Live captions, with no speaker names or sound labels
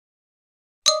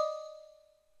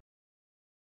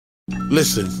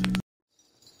Listen.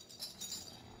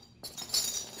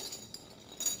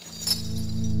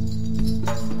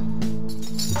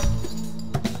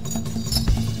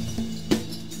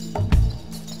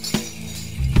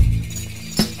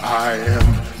 I am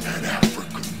an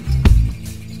African,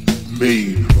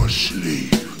 made a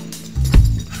slave.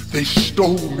 They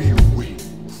stole me away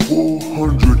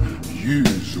 400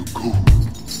 years ago.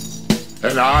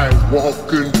 And I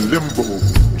walk in limbo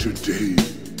today.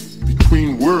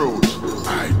 Between worlds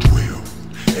I dwell,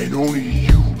 and only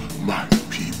you, my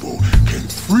people, can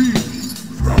free me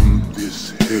from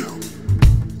this hell.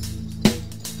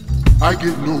 I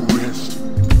get no rest,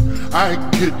 I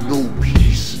get no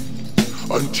peace,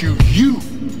 until you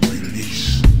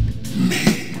release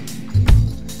me.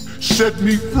 Set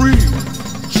me free,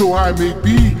 so I may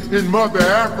be in Mother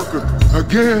Africa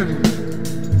again.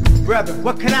 Brother,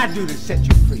 what can I do to set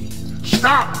you free?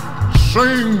 Stop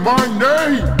saying my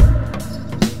name!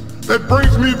 That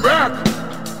brings me back!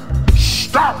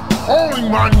 Stop calling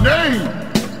my name!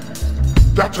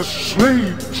 That's a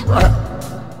slave trap!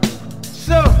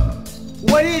 So,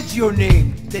 what is your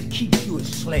name that keeps you a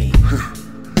slave?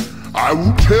 I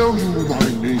will tell you my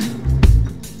name.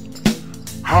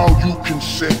 How you can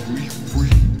set me free.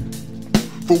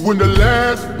 For when the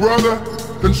last brother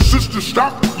and sister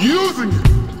stop using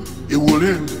it, it will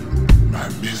end my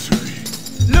misery.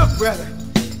 Look, brother,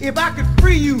 if I could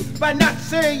free you by not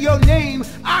saying your name,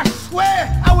 I swear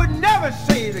I would never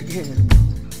say it again.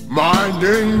 My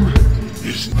name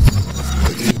is...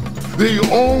 They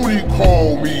only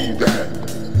call me that.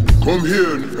 Come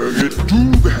here, nugget,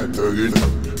 do that, nugget.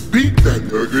 Beat that,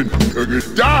 nugget,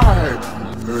 nugget, die,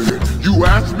 nugget. You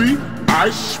ask me, I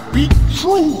speak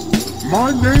truth. My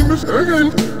name is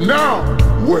Nugget. Now,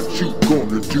 what you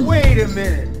gonna do? Wait a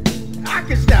minute. I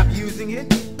can stop using it,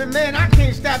 but man, I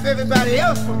can't stop everybody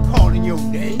else from calling your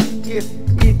name. If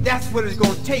that's what it's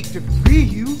gonna take to free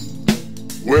you.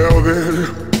 Well then,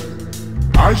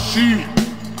 I see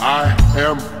I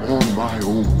am on my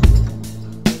own.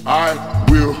 I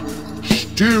will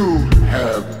still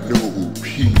have no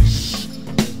peace.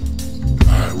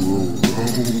 I will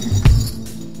roam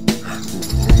and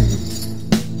roam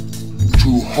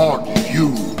to haunt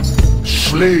you,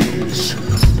 slaves.